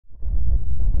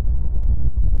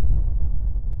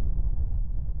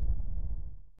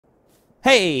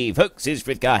Hey folks, it's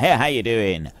Frithgar here, how you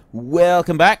doing?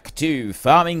 Welcome back to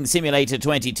Farming Simulator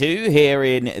 22 here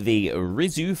in the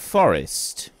Risoux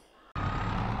Forest.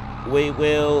 We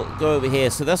will go over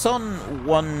here, so that's on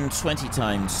 120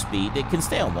 times speed. It can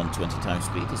stay on 120 times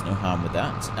speed, there's no harm with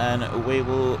that. And we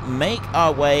will make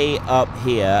our way up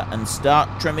here and start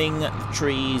trimming the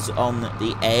trees on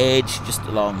the edge just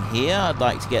along here. I'd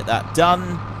like to get that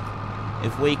done.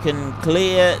 If we can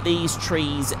clear these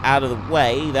trees out of the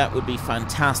way, that would be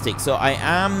fantastic. So I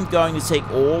am going to take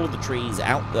all of the trees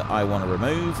out that I want to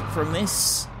remove from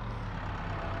this.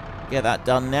 Get that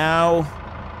done now.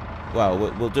 Well,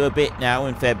 we'll do a bit now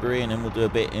in February, and then we'll do a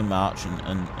bit in March,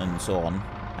 and so on.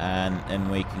 And then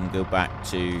we can go back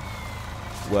to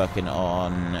working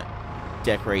on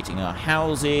decorating our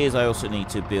houses. I also need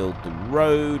to build the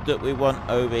road that we want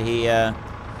over here.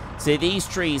 See, these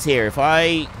trees here, if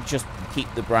I just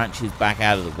keep the branches back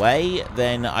out of the way,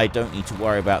 then I don't need to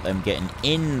worry about them getting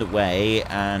in the way,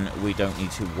 and we don't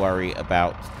need to worry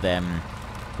about them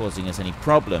causing us any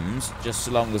problems, just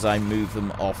so long as I move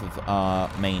them off of our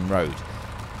main road.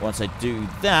 Once I do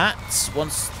that,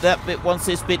 once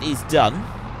this bit is done,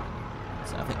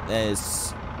 so I think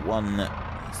there's one,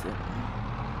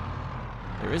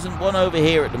 there isn't one over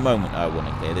here at the moment I want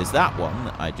to clear. There's that one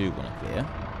that I do want to clear.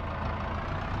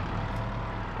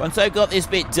 Once I've got this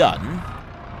bit done,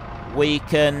 we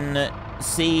can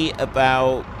see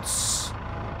about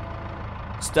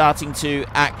starting to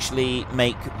actually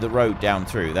make the road down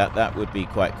through. That would be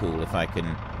quite cool if I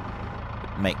can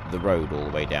make the road all the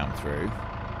way down through.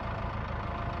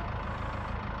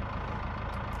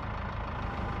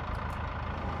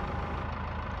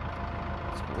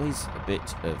 It's always a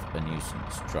bit of a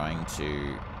nuisance trying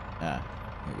to...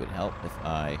 it would help if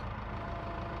I...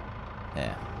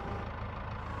 There.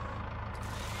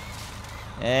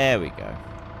 There we go.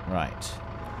 Right.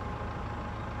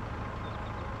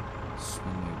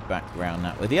 Swing you back around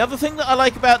that way. The other thing that I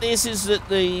like about this is that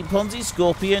the Ponzi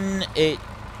Scorpion,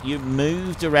 you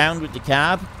moved around with the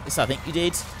cab. Yes, I think you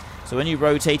did. So when you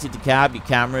rotated the cab, your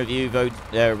camera view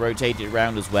rotated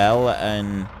around as well.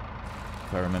 And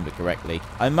if I remember correctly,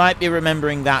 I might be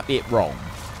remembering that bit wrong,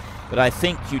 but I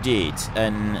think you did.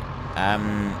 And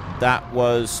that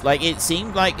was, like, it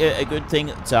seemed like a good thing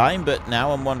at the time, but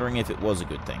now I'm wondering if it was a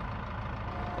good thing.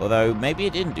 Although, maybe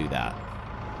it didn't do that.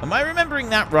 Am I remembering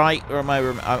that right, or am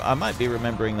I might be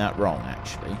remembering that wrong,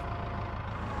 actually.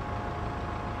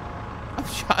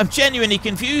 I'm genuinely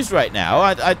confused right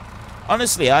now.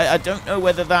 Honestly, I don't know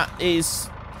whether that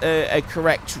is a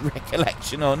correct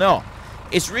recollection or not.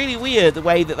 It's really weird the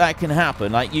way that can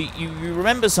happen. Like, you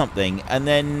remember something, and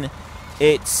then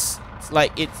it's...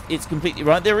 like, it's completely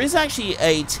right. There is actually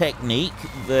a technique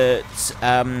that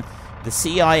the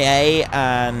CIA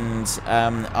and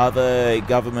other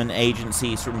government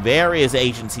agencies from various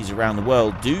agencies around the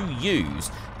world do use,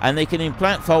 and they can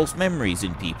implant false memories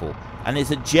in people. And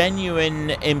it's a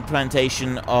genuine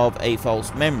implantation of a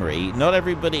false memory. Not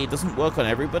everybody, it doesn't work on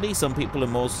everybody. Some people are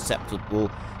more susceptible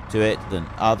to it than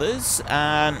others.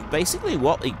 And basically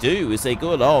what they do is they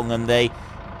go along and they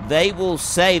will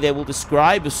say, they will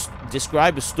describe a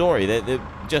story. They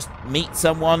just meet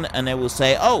someone and they will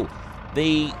say, oh,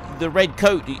 the red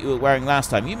coat that you were wearing last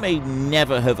time, you may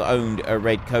never have owned a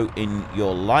red coat in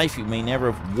your life. You may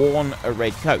never have worn a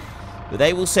red coat. But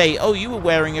they will say, oh, you were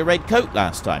wearing a red coat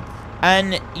last time.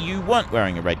 And you weren't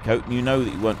wearing a red coat, and you know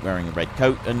that you weren't wearing a red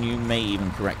coat, and you may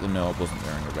even correct them, no, I wasn't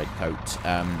wearing a red coat.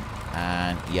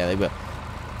 And yeah, they were.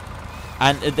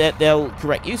 And they'll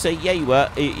correct you, say, yeah, you were.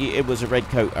 It was a red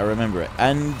coat, I remember it.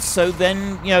 And so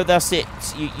then, you know, that's it.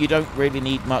 You don't really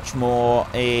need much more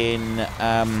in...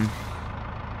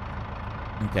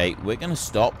 Okay, we're going to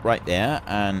stop right there,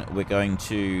 and we're going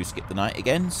to skip the night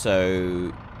again.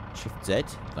 So, Shift Z,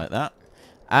 like that.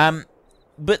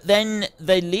 But then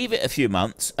they leave it a few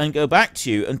months and go back to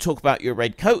you and talk about your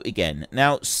red coat again.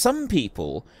 Now, some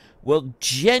people will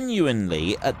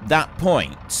genuinely, at that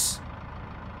point...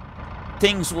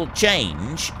 things will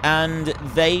change, and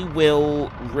they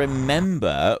will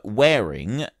remember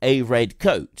wearing a red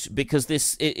coat, because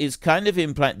this is kind of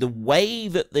the way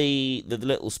that the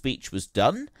little speech was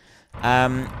done.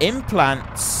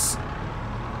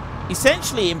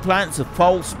 Essentially implants a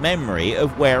false memory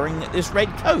of wearing this red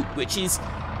coat, which is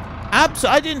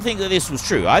I didn't think that this was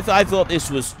true. I thought this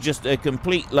was just a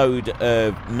complete load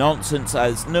of nonsense.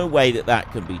 There's no way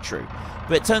that can be true.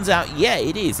 But it turns out, yeah,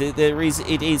 it is.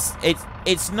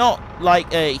 It's not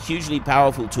like a hugely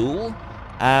powerful tool.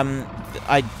 I'm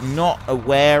not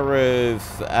aware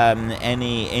of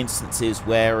any instances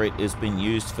where it has been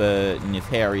used for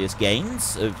nefarious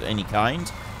gains of any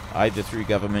kind. either through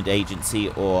government agency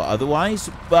or otherwise,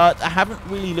 but I haven't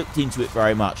really looked into it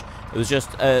very much. It was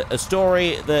just a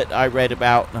story that I read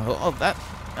about, and I thought, oh, that,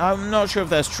 I'm not sure if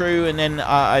that's true, and then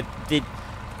I did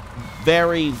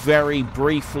very, very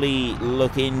briefly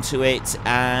look into it,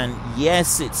 and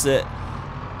yes, it's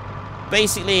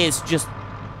basically it's just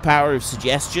power of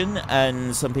suggestion,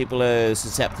 and some people are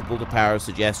susceptible to power of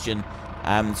suggestion.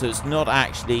 So it's not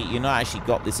actually, you're not actually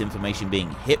got this information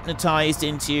being hypnotized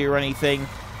into you or anything,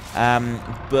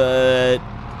 but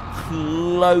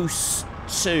close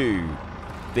to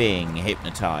being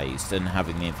hypnotized and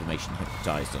having the information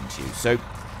hypnotized onto you. So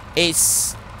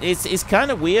it's kind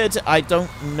of weird. I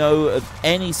don't know of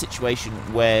any situation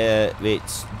where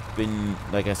it's been,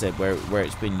 like I said, where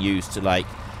it's been used to like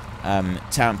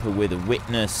tamper with a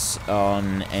witness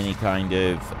on any kind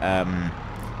of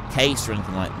case or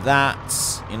anything like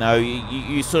that. You know,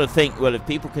 you sort of think, well, if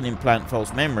people can implant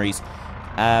false memories,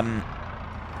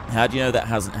 how do you know that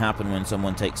hasn't happened when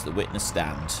someone takes the witness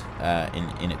stand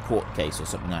in a court case or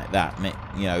something like that?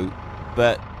 You know,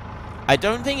 but I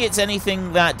don't think it's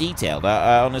anything that detailed.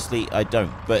 I honestly, I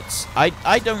don't. But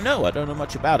I don't know. I don't know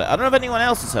much about it. I don't know if anyone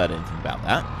else has heard anything about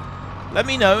that. Let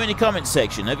me know in the comments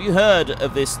section. Have you heard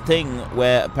of this thing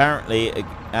where apparently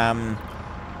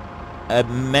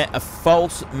a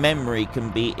false memory can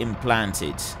be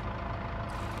implanted?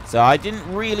 So I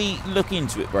didn't really look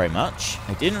into it very much.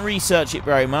 I didn't research it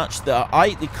very much.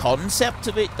 The concept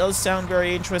of it does sound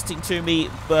very interesting to me,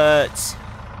 but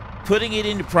putting it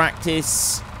into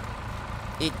practice,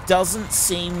 it doesn't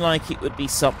seem like it would be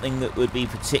something that would be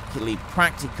particularly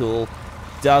practical.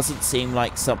 Doesn't seem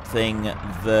like something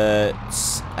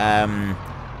that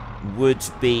would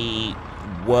be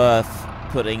worth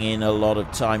putting in a lot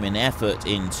of time and effort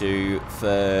into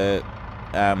for,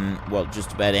 well,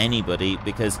 just about anybody,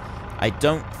 because I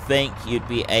don't think you'd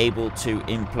be able to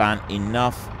implant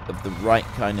enough of the right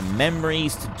kind of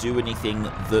memories to do anything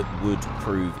that would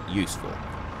prove useful.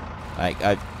 Like,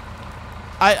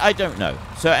 I don't know.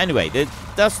 So anyway,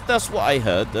 that's what I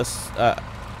heard.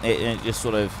 It just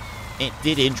sort of, it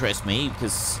did interest me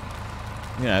because,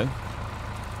 you know,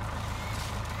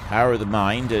 power of the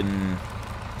mind and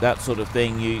that sort of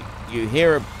thing. You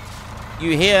hear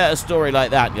a story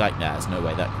like that, and you're like, nah, there's no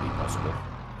way that could be possible.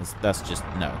 That's just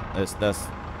no. That's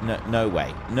no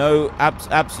way. No,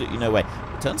 absolutely no way.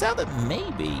 It turns out that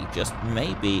maybe, just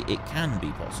maybe, it can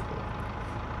be possible,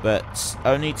 but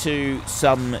only to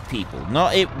some people.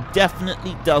 Not, it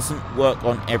definitely doesn't work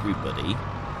on everybody.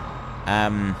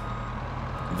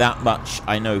 That much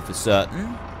I know for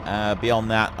certain.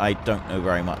 Beyond that, I don't know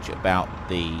very much about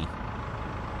the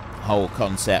whole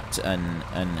concept and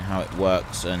how it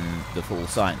works and the full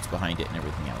science behind it and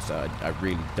everything else. So I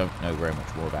really don't know very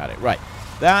much more about it. Right,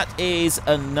 that is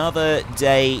another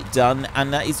day done,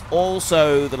 and that is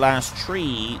also the last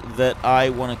tree that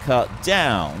I want to cut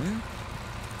down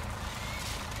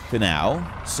for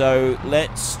now. So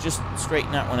let's just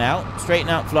straighten that one out. Straighten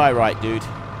out, fly right, dude.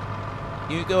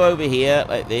 You go over here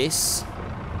like this,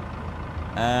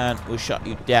 and we'll shut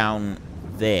you down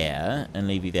there and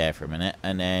leave you there for a minute.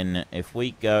 And then if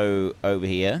we go over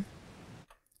here,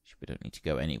 we don't need to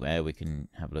go anywhere, we can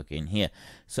have a look in here.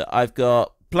 So I've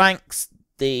got planks,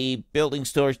 the building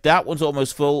storage, that one's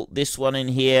almost full. This one in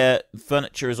here,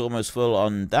 furniture is almost full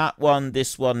on that one.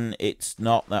 This one, it's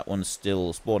not. That one's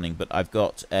still spawning, but I've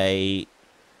got a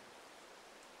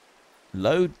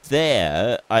load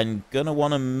there. I'm gonna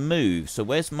want to move. So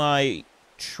where's my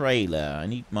trailer? I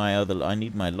need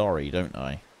my lorry, don't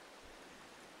I?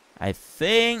 I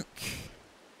think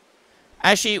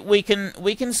actually we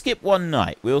can skip one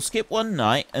night. We'll skip one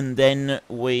night, and then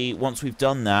once we've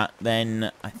done that,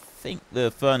 then I think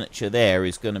the furniture there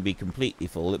is going to be completely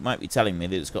full. It might be telling me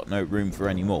that it's got no room for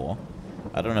any more.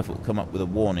 I don't know if it will come up with a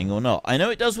warning or not. I know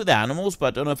it does with animals, but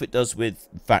I don't know if it does with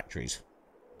factories.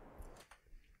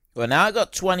 Well, now I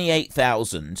got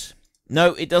 28,000.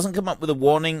 No, it doesn't come up with a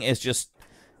warning. It's just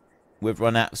we've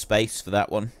run out of space for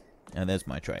that one. And there's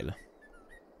my trailer.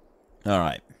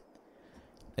 Alright.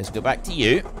 Let's go back to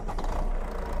you.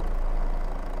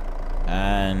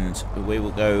 And we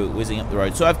will go whizzing up the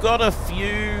road. So I've got a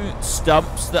few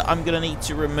stumps that I'm going to need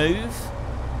to remove.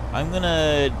 I'm going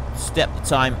to step the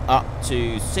time up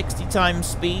to 60 times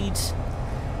speed.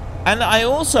 And I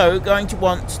also going to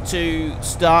want to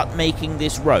start making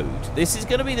this road. This is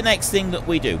going to be the next thing that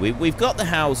we do. We've got the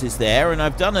houses there, and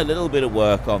I've done a little bit of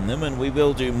work on them, and we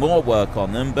will do more work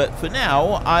on them. But for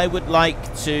now, I would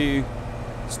like to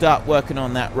start working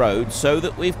on that road so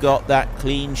that we've got that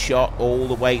clean shot all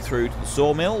the way through to the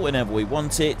sawmill whenever we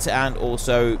want it, and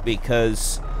also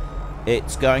because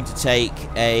it's going to take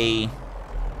a...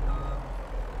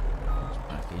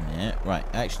 here. Right,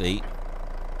 actually,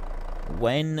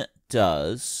 when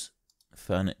does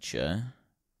furniture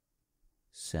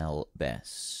sell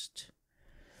best?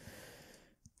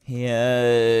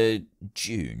 Here,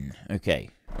 June. Okay,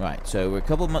 right, so we're a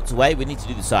couple of months away. We need to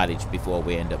do the silage before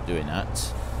we end up doing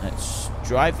that. Let's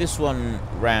drive this one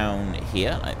round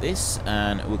here like this,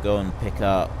 and we'll go and pick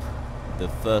up the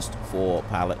first 4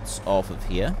 pallets off of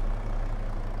here.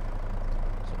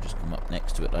 So just come up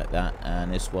next to it like that,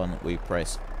 and this one we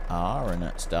press R and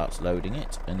that starts loading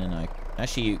it, and then I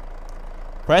actually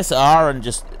press R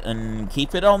and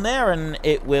keep it on there, and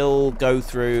it will go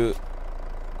through.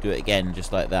 Do it again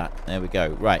just like that. There we go.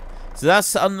 Right, so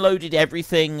that's unloaded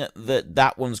everything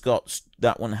that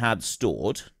one had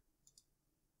stored.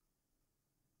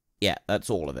 Yeah, that's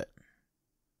all of it.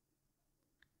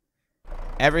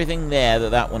 Everything there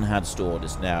that one had stored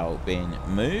has now been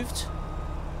moved.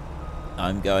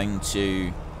 I'm going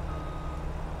to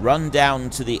run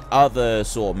down to the other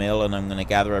sawmill, and I'm going to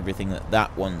gather everything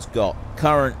that one's got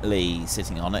currently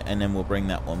sitting on it, and then we'll bring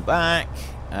that one back,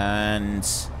 and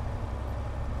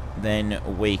then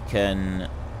we can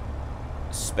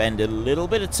spend a little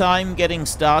bit of time getting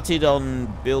started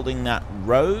on building that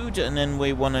road, and then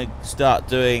we want to start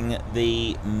doing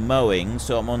the mowing.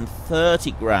 So I'm on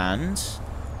 30 grand.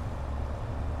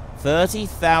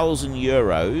 30,000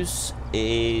 euros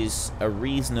is a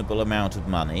reasonable amount of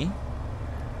money.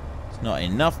 It's not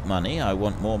enough money. I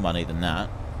want more money than that.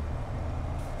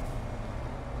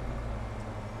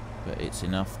 But it's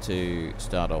enough to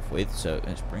start off with. So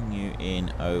let's bring you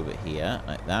in over here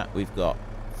like that. We've got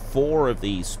 4 of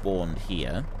these spawned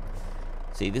here.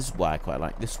 See, this is why I quite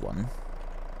like this one.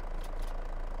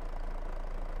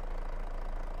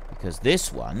 Because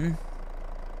this one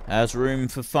has room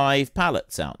for 5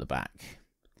 pallets out the back.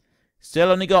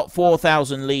 Still only got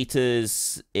 4,000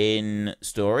 litres in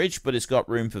storage, but it's got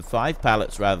room for 5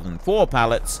 pallets rather than 4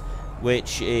 pallets,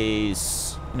 which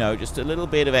is, you know, just a little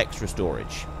bit of extra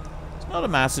storage. It's not a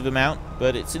massive amount,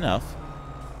 but it's enough.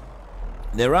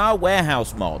 There are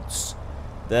warehouse mods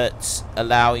that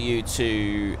allow you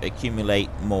to accumulate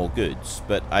more goods,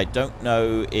 but I don't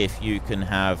know if you can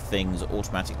have things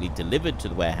automatically delivered to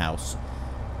the warehouse,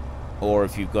 or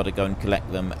if you've got to go and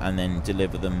collect them and then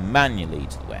deliver them manually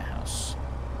to the warehouse.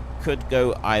 Could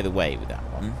go either way with that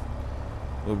one.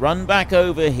 We'll run back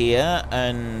over here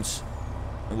and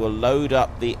we'll load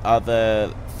up the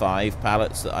other 5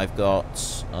 pallets that I've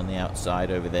got on the outside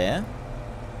over there.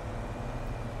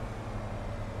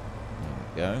 There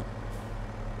we go.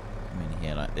 Come in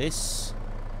here like this.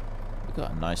 We've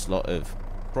got a nice lot of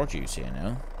produce here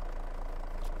now.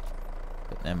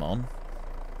 Put them on.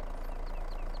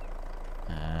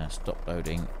 Stop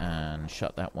loading and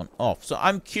shut that one off. So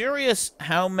I'm curious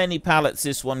how many pallets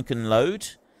this one can load.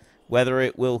 Whether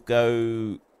it will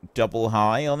go double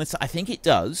high on this. I think it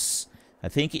does. I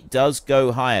think it does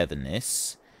go higher than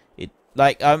this.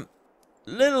 I'm a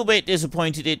little bit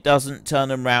disappointed it doesn't turn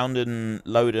them round and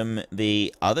load them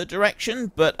the other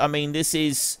direction. But, I mean, this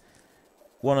is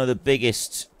one of the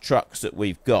biggest trucks that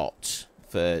we've got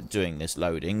for doing this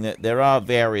loading. There are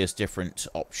various different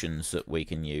options that we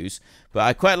can use, but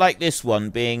I quite like this one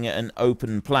being an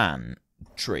open plan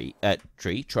trailer,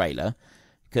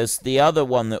 because the other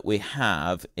one that we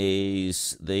have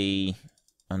is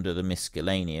under the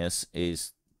miscellaneous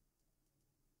is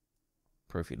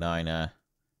Profiliner,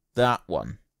 that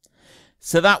one.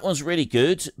 So that one's really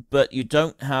good, but you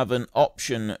don't have an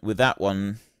option with that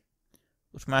one.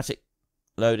 Automatic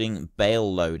loading,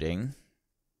 bale loading.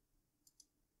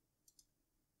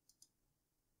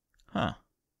 Huh.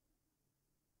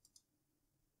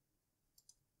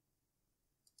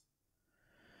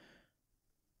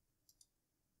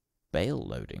 Bale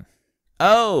loading.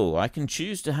 Oh, I can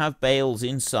choose to have bales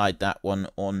inside that one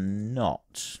or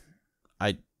not.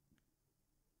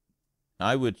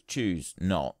 I would choose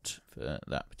not for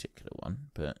that particular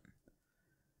one, but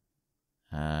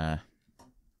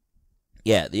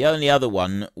yeah, the only other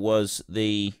one was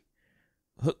the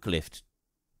hook lift,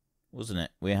 wasn't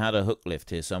it? We had a hook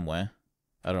lift here somewhere.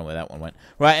 I don't know where that one went.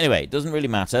 Right, anyway, it doesn't really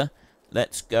matter.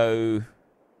 Let's go.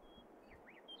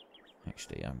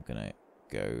 Actually, I'm going to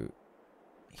go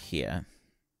here.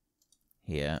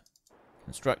 Here.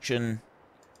 Construction.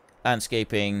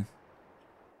 Landscaping.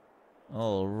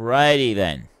 Alrighty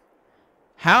then.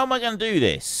 How am I going to do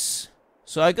this?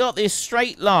 So I got this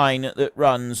straight line that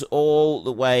runs all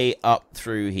the way up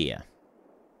through here.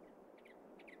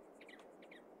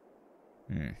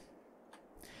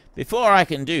 Before I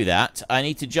can do that, I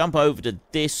need to jump over to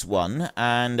this one,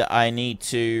 and I need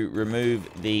to remove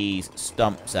these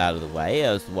stumps out of the way,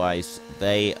 otherwise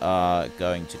they are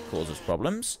going to cause us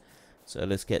problems. So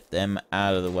let's get them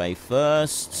out of the way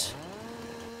first.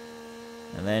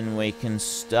 And then we can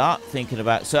start thinking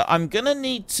about... So I'm going to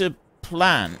need to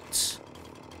plant...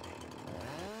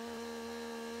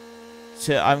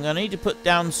 I'm going to need to put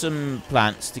down some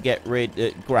plants to get rid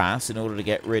of grass in order to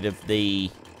get rid of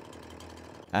the...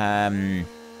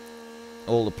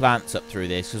 all the plants up through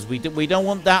this. Because we don't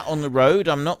want that on the road.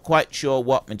 I'm not quite sure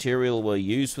what material we'll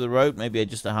use for the road. Maybe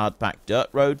just a hard-packed dirt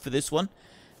road for this one.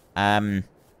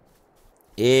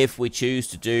 If we choose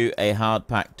to do a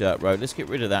hard-packed dirt road, let's get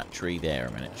rid of that tree there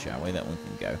a minute, shall we? That one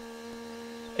can go.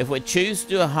 If we choose to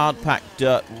do a hard-packed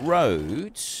dirt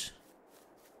road,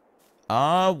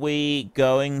 are we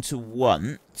going to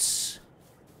want,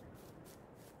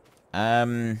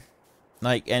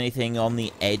 like anything on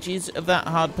the edges of that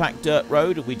hard-packed dirt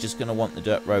road? Are we just going to want the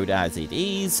dirt road as it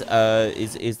is?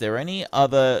 Is there any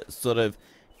other sort of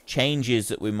changes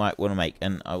that we might want to make?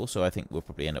 And also, I think we'll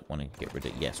probably end up wanting to get rid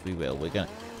of... Yes, we will.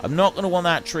 I'm not going to want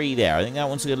that tree there. I think that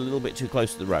one's a little bit too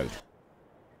close to the road.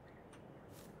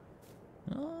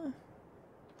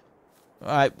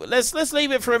 Alright, let's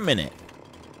leave it for a minute.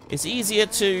 It's easier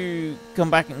to come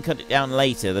back and cut it down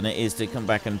later than it is to come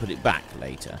back and put it back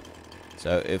later.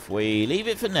 So if we leave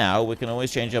it for now, we can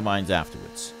always change our minds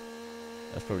afterwards.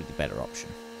 That's probably the better option.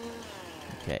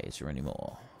 Okay, is there any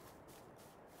more?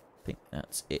 I think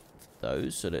that's it for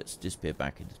those. So let's disappear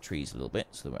back into the trees a little bit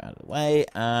so that we're out of the way.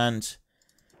 And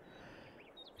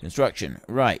construction.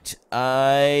 Right.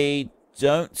 I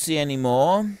don't see any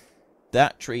more.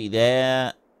 That tree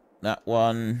there. That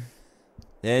one.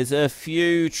 There's a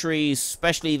few trees,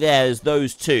 especially there's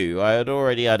those two. I had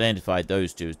already identified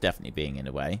those two as definitely being in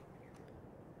the way.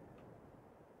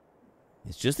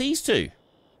 It's just these two.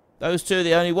 Those two are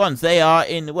the only ones. They are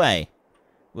in the way.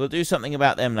 We'll do something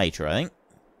about them later, I think.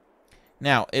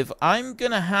 Now, if I'm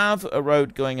going to have a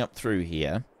road going up through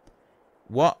here,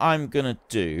 what I'm going to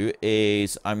do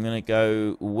is I'm going to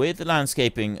go with the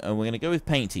landscaping and we're going to go with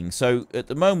painting. So, at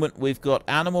the moment, we've got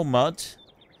animal mud,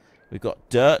 we've got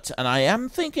dirt, and I am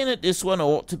thinking that this one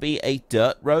ought to be a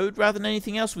dirt road rather than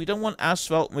anything else. We don't want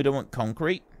asphalt and we don't want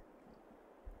concrete.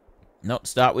 Not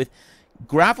to start with.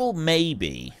 Gravel,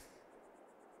 maybe.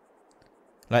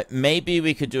 Like, maybe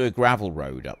we could do a gravel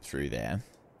road up through there.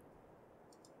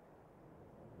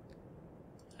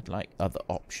 I'd like other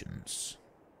options.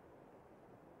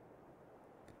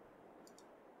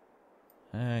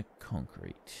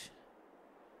 Concrete.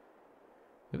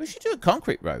 Maybe we should do a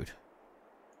concrete road.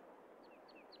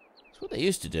 That's what they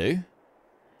used to do.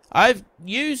 I've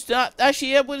used...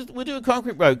 actually, yeah, we'll do a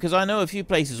concrete road, because I know a few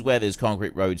places where there's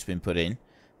concrete roads been put in.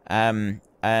 And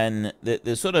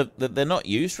they're sort of... They're not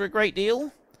used for a great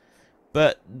deal.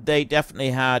 But they definitely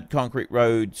had concrete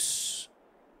roads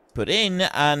put in.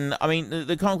 And, I mean,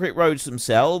 the concrete roads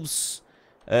themselves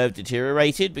have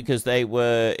deteriorated because they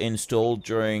were installed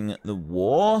during the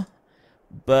war.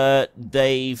 But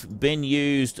they've been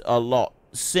used a lot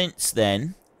since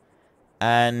then.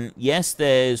 And, yes,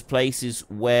 there's places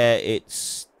where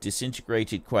it's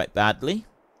disintegrated quite badly.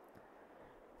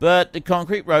 But the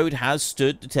concrete road has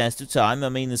stood the test of time. I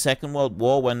mean, the Second World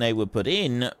War, when they were put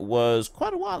in, was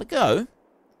quite a while ago.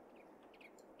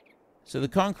 So the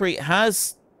concrete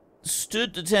has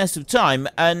stood the test of time.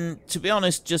 And to be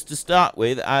honest, just to start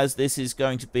with, as this is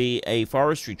going to be a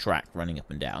forestry track running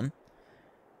up and down,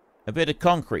 a bit of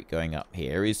concrete going up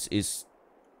here is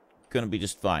going to be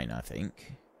just fine, I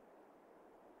think.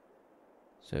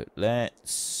 So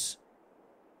let's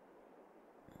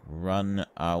run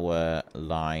our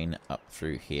line up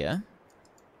through here.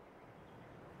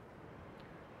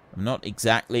 I'm not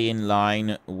exactly in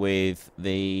line with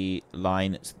the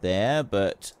line that's there,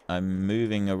 but I'm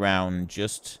moving around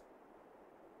just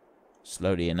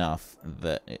slowly enough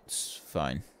that it's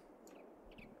fine.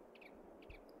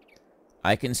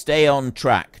 I can stay on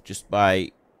track just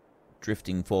by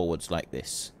drifting forwards like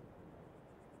this.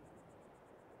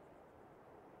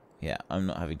 Yeah, I'm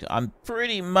not having to... I'm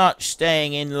pretty much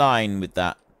staying in line with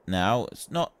that now. It's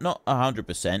not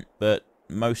 100%, but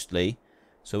mostly.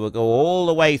 So we'll go all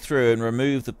the way through and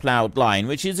remove the ploughed line,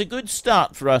 which is a good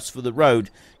start for us for the road,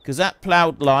 because that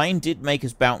ploughed line did make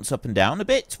us bounce up and down a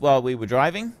bit while we were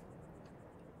driving.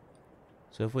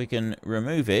 So if we can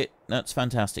remove it, that's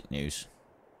fantastic news.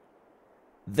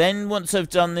 Then, once I've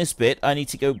done this bit, I need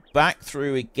to go back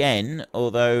through again,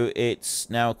 although it's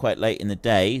now quite late in the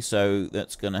day, so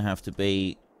that's going to have to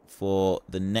be for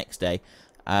the next day.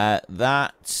 Right,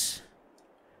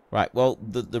 well,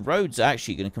 the road's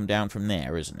actually going to come down from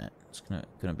there, isn't it? It's going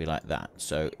to be like that.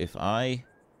 So, if I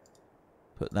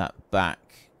put that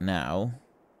back now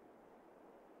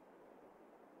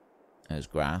as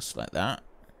grass, like that,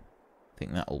 I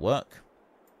think that'll work.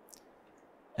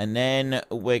 And then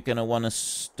we're going to want to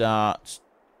start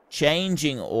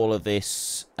changing all of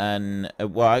this. And,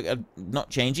 well,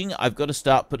 not changing. I've got to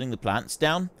start putting the plants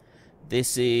down.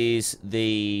 This is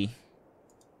the...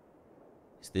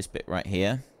 It's this bit right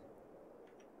here.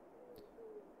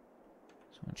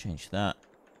 So I'll change that.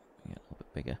 Get a little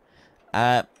bit bigger.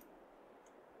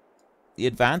 The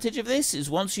advantage of this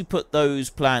is once you put those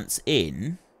plants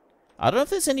in, I don't know if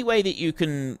there's any way that you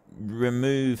can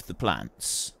remove the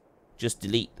plants. Just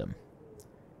delete them.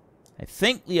 I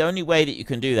think the only way that you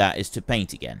can do that is to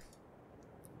paint again.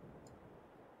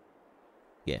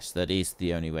 Yes, that is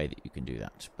the only way that you can do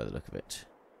that, by the look of it.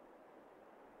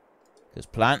 Because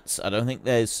plants, I don't think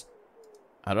there's...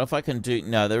 I don't know if I can do...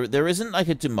 No, there isn't like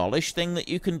a demolish thing that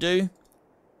you can do.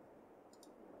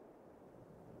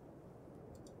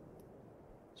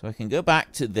 So I can go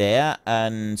back to there,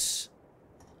 and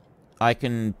I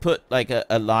can put like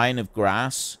a line of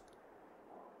grass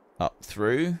up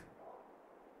through,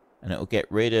 and it'll get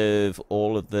rid of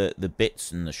all of the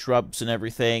bits and the shrubs and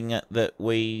everything that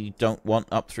we don't want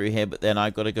up through here. But then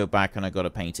I've got to go back and I've got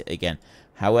to paint it again.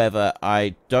 However,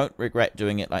 I don't regret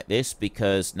doing it like this,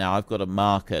 because now I've got a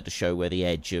marker to show where the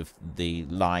edge of the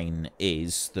line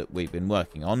is that we've been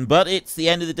working on. But it's the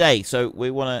end of the day, so we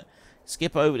want to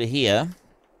skip over to here.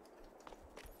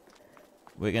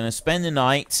 We're going to spend the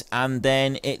night, and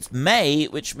then it's May,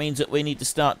 which means that we need to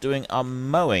start doing our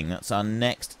mowing. That's our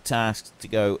next task to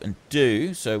go and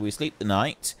do. So we sleep the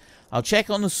night. I'll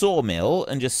check on the sawmill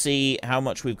and just see how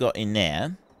much we've got in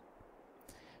there.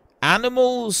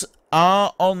 Animals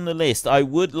are on the list. I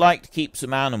would like to keep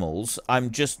some animals. I'm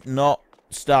just not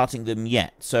starting them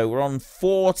yet. So we're on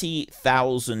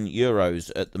 40,000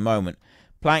 euros at the moment.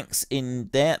 Planks in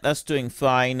there, that's doing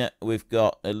fine. We've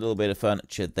got a little bit of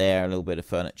furniture there, a little bit of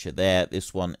furniture there.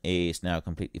 This one is now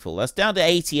completely full. That's down to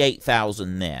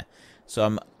 88,000 there.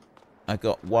 So I've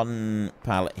got one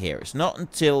pallet here. It's not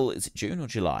until, is it June or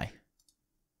July?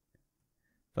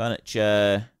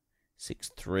 Furniture,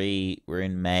 6.3. We're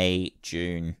in May,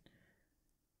 June.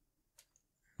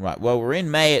 Right, well, we're in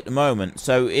May at the moment.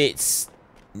 So it's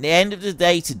the end of the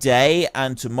day today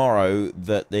and tomorrow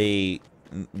that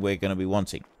we're going to be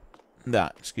wanting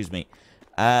that. Excuse me.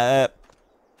 Okay,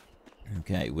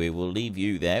 we will leave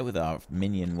you there with our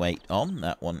minion weight on.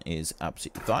 That one is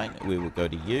absolutely fine. We will go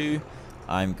to you.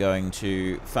 I'm going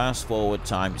to fast forward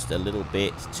time just a little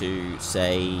bit to,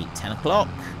 say, 10 o'clock.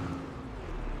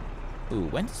 Ooh,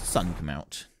 when does the sun come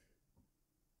out?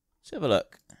 Let's have a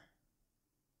look.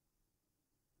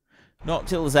 Not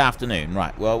till this afternoon.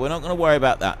 Right, well, we're not going to worry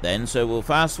about that then. So we'll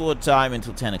fast forward time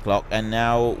until 10 o'clock. And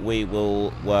now we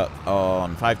will work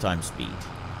on 5 times speed.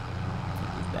 I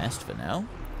think it's best for now.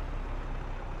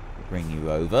 We'll bring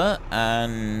you over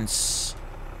and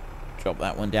drop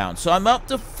that one down. So I'm up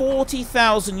to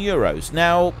 40,000 euros.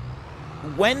 Now,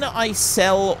 when I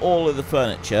sell all of the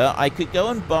furniture, I could go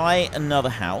and buy another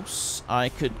house. I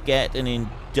could get an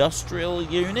industrial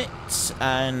unit,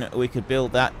 and we could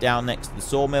build that down next to the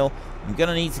sawmill. I'm going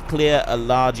to need to clear a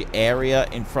larger area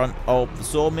in front of the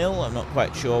sawmill. I'm not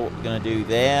quite sure what we're going to do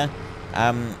there.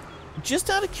 Just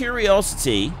out of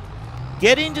curiosity,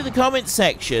 get into the comment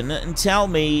section and tell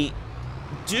me,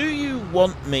 do you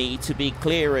want me to be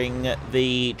clearing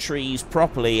the trees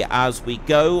properly as we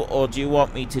go, or do you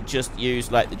want me to just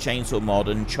use like the chainsaw mod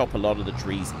and chop a lot of the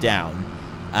trees down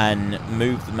and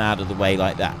move them out of the way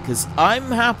like that? Because I'm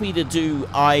happy to do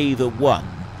either one.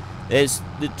 There's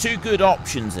the two good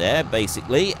options there,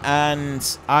 basically,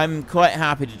 and I'm quite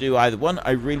happy to do either one.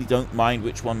 I really don't mind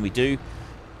which one we do,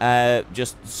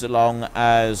 just so long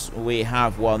as we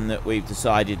have one that we've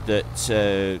decided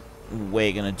that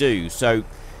we're going to do. So,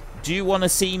 do you want to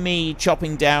see me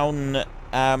chopping down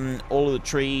all of the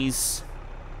trees?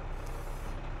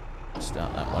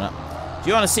 Start that one up. Do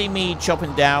you want to see me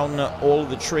chopping down all of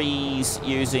the trees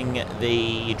using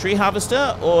the tree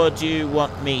harvester, or do you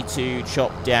want me to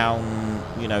chop down,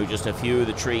 you know, just a few of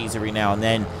the trees every now and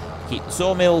then, keep the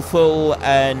sawmill full,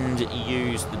 and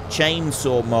use the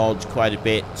chainsaw mod quite a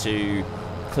bit to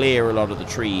clear a lot of the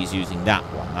trees using that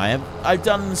one? I've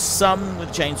done some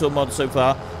with the chainsaw mod so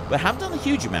far, but I haven't done a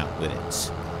huge amount with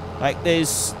it. Like,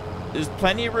 there's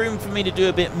plenty of room for me to do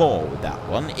a bit more with that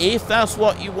one, if that's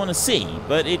what you want to see.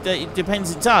 But it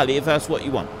depends entirely if that's what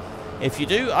you want. If you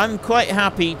do, I'm quite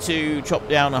happy to chop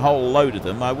down a whole load of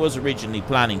them. I was originally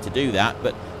planning to do that,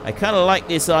 but I kind of like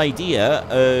this idea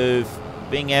of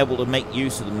being able to make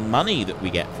use of the money that we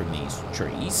get from these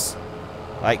trees.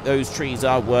 Like, those trees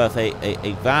are worth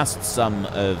a vast sum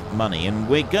of money, and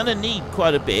we're going to need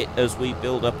quite a bit as we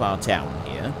build up our town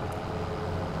here.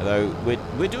 Although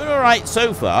we're doing all right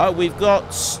so far. We've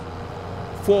got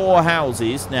 4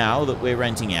 houses now that we're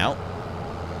renting out.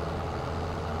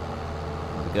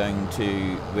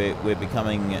 We're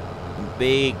becoming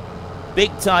big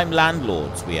time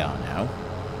landlords, we are now.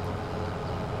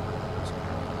 So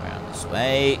around this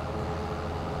way.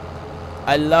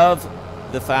 I love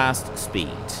the fast speed.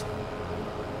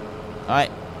 I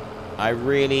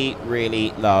really,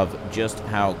 really love just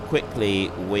how quickly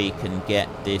we can get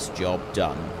this job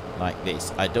done like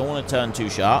this. I don't want to turn too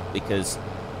sharp because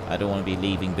I don't want to be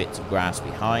leaving bits of grass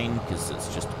behind because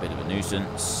it's just a bit of a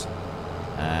nuisance.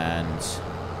 And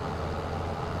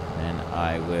then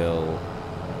I will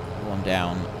go on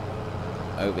down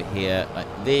over here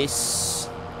like this.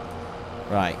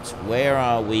 Right, where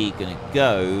are we going to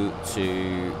go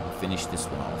to finish this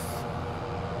one off?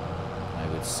 I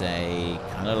would say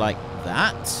kind of like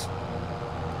that.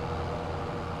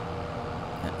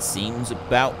 That seems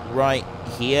about right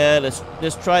here.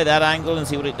 Let's try that angle and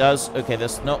see what it does. Okay,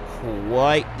 that's not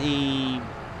quite the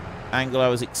angle I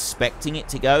was expecting it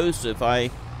to go. So if I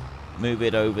move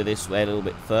it over this way a little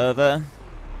bit further,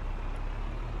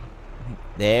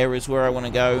 there is where I want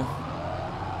to go.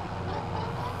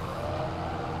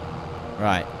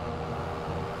 Right.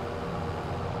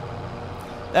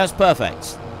 That's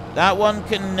perfect. That one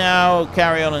can now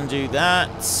carry on and do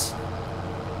that.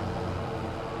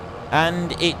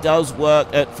 And it does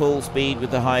work at full speed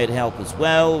with the hired help as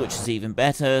well, which is even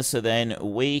better. So then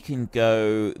we can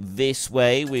go this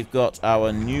way. We've got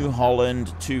our New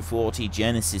Holland 240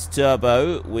 Genesis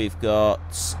Turbo. We've got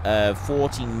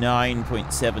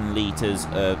 49.7 litres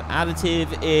of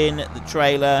additive in the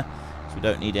trailer. So we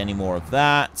don't need any more of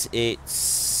that. It's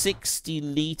 60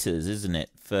 litres, isn't it,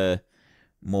 for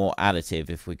more additive?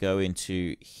 If we go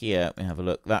into here, we have a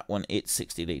look. That one, it's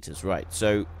 60 litres. Right,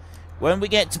 so when we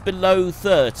get to below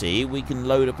 30, we can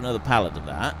load up another pallet of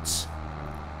that.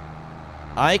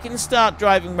 I can start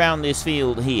driving around this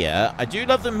field here. I do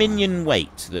love the minion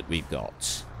weight that we've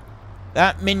got.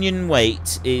 That minion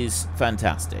weight is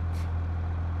fantastic.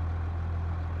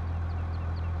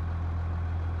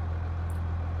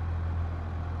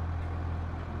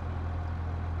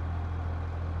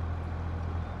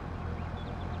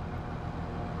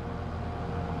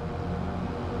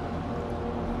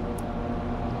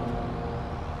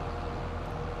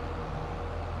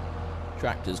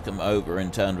 Tractor's come over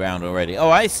and turned around already. Oh,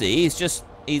 I see.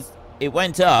 It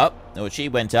went up, or she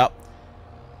went up,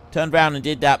 turned around and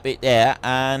did that bit there,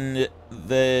 and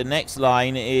the next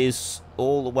line is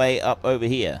all the way up over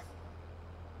here.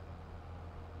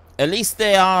 At least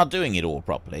they are doing it all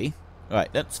properly.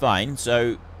 Right, that's fine.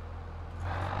 So,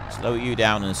 slow you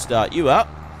down and start you up.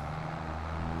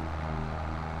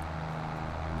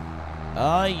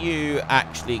 Are you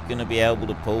actually going to be able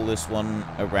to pull this one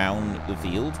around the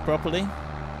field properly?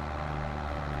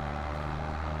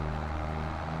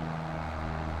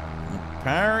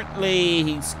 Apparently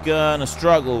he's going to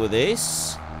struggle with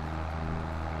this.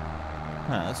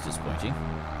 Ah, that's disappointing.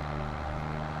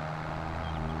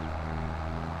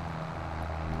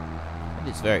 It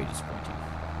is very disappointing.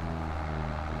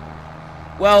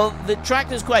 Well, the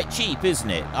tractor's quite cheap, isn't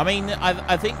it? I mean,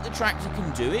 I think the tractor can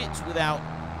do it without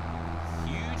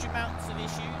amounts of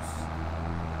issues.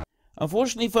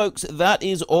 Unfortunately, folks, that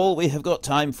is all we have got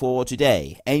time for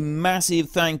today. A massive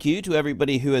thank you to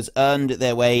everybody who has earned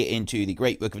their way into the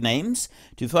Great Book of Names.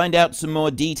 To find out some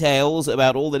more details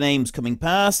about all the names coming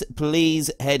past, please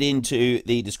head into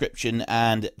the description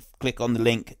and click on the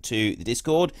link to the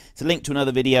Discord. It's a link to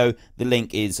another video. The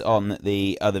link is on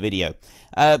the other video.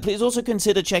 Please also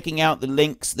consider checking out the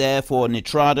links there for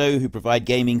Nitrado, who provide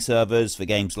gaming servers for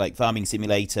games like Farming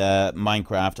Simulator,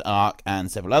 Minecraft, Ark,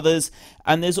 and several others.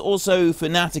 And there's also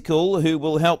Fanatical, who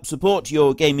will help support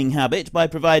your gaming habit by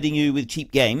providing you with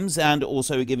cheap games and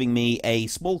also giving me a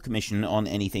small commission on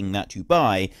anything that you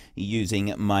buy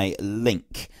using my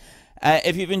link.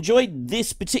 If you've enjoyed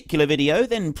this particular video,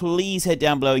 then please head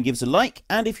down below and give us a like.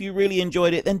 And if you really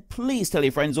enjoyed it, then please tell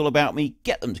your friends all about me.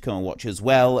 Get them to come and watch as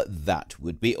well. That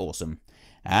would be awesome.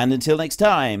 And until next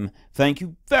time, thank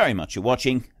you very much for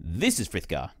watching. This is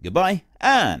Frithgar. Goodbye,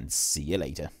 and see you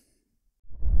later.